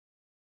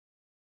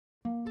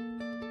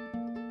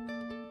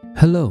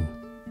Hello,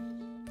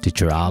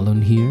 Teacher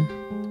Alon here,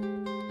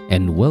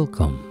 and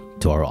welcome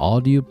to our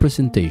audio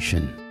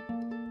presentation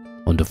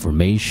on the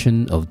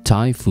formation of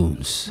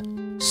typhoons,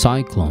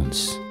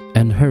 cyclones,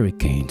 and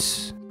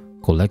hurricanes,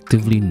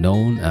 collectively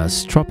known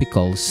as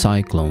tropical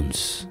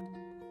cyclones.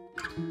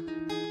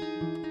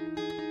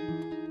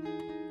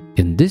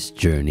 In this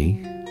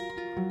journey,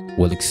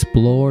 we'll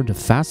explore the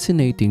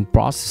fascinating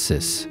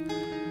processes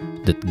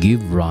that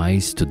give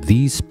rise to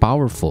these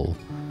powerful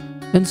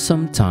and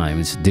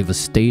sometimes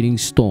devastating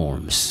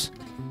storms,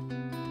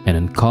 and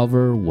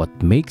uncover what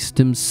makes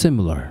them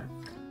similar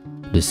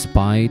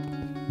despite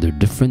their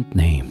different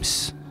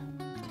names.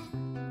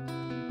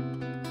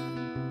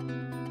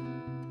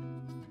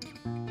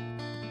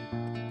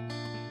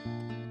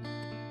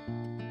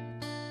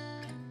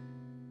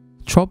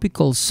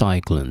 Tropical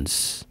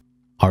cyclones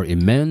are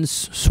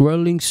immense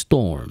swirling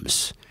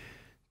storms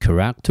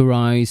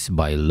characterized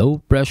by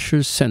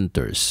low-pressure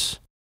centers,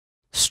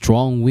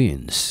 strong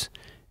winds,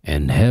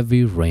 and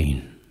heavy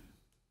rain.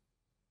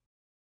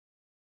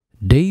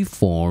 They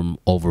form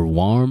over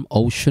warm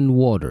ocean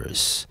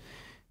waters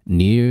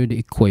near the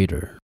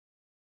equator,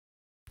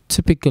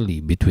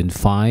 typically between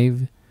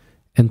 5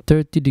 and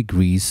 30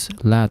 degrees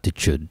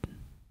latitude,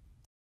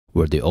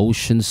 where the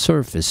ocean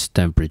surface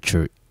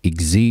temperature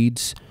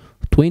exceeds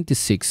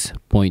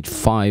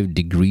 26.5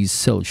 degrees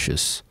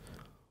Celsius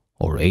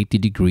or 80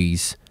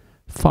 degrees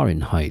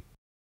Fahrenheit.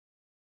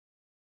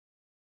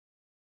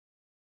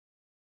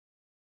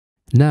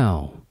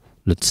 Now,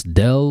 let's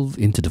delve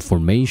into the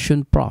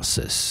formation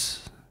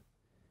process.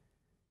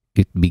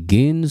 It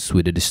begins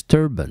with a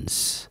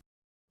disturbance,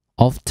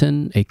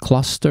 often a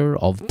cluster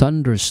of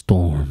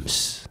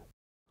thunderstorms,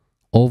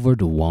 over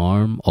the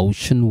warm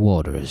ocean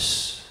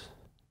waters.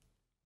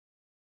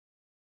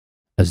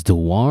 As the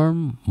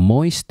warm,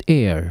 moist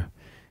air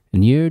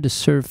near the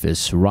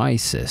surface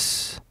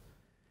rises,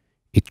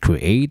 it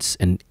creates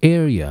an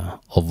area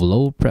of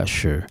low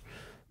pressure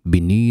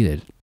beneath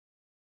it.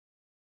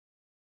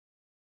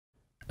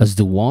 As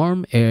the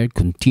warm air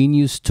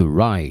continues to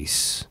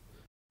rise,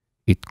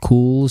 it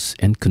cools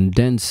and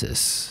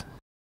condenses,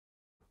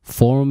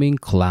 forming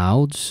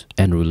clouds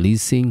and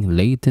releasing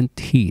latent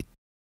heat.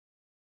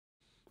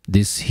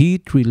 This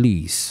heat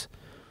release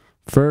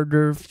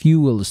further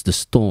fuels the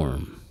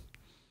storm,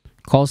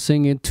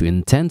 causing it to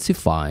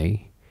intensify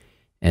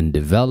and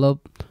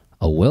develop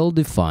a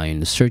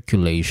well-defined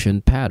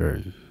circulation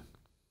pattern.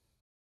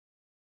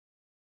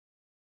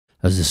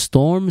 As the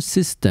storm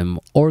system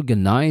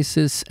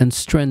organizes and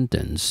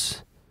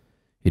strengthens,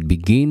 it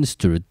begins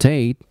to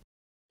rotate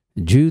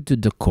due to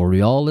the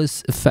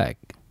Coriolis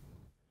effect,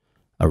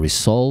 a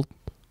result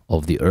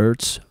of the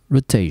Earth's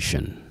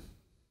rotation.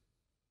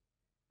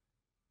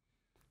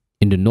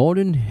 In the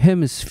Northern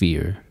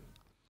Hemisphere,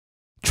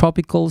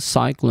 tropical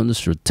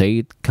cyclones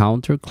rotate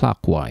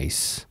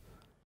counter-clockwise,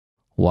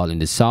 while in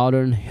the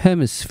Southern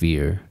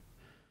Hemisphere,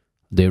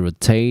 they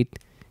rotate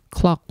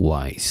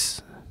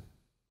clockwise.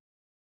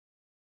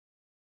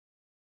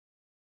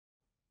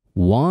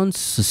 Once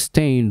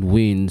sustained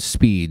wind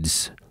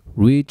speeds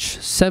reach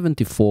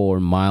 74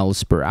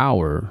 miles per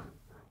hour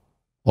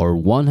or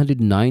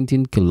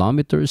 119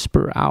 kilometers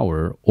per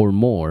hour or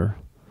more,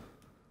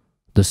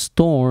 the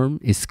storm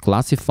is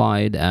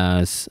classified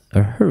as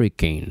a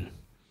hurricane,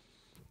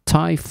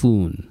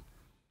 typhoon,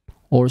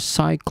 or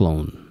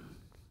cyclone,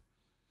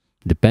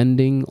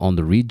 depending on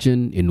the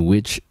region in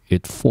which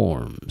it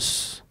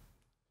forms.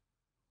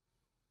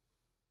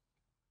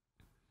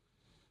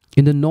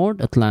 In the North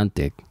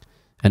Atlantic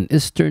and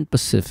Eastern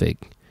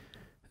Pacific,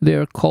 they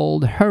are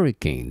called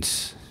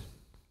hurricanes.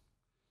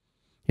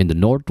 In the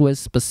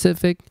Northwest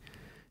Pacific,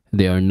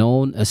 they are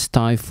known as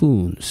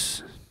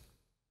typhoons.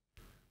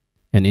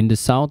 And in the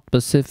South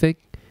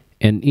Pacific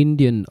and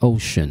Indian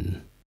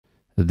Ocean,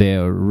 they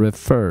are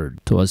referred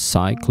to as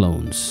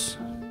cyclones.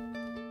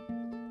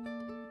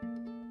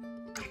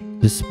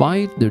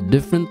 Despite their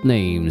different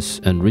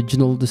names and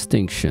regional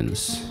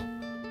distinctions,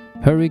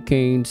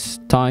 hurricanes,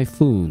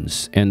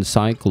 typhoons, and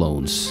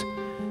cyclones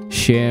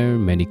share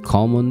many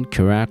common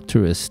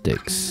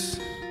characteristics.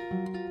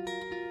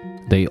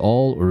 They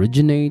all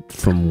originate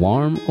from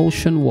warm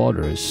ocean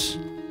waters,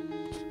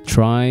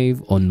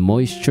 thrive on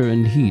moisture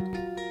and heat,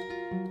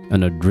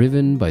 and are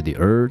driven by the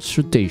Earth's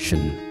rotation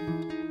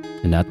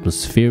and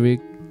atmospheric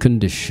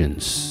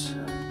conditions.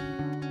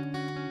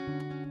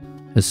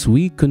 As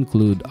we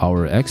conclude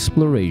our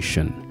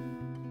exploration,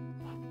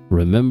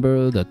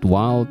 remember that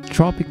while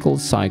tropical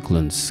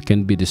cyclones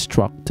can be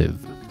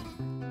destructive,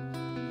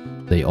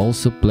 they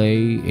also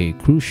play a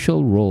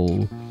crucial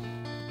role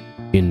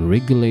in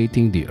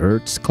regulating the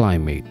Earth's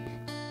climate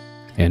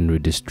and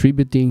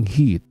redistributing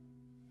heat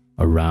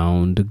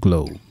around the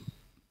globe.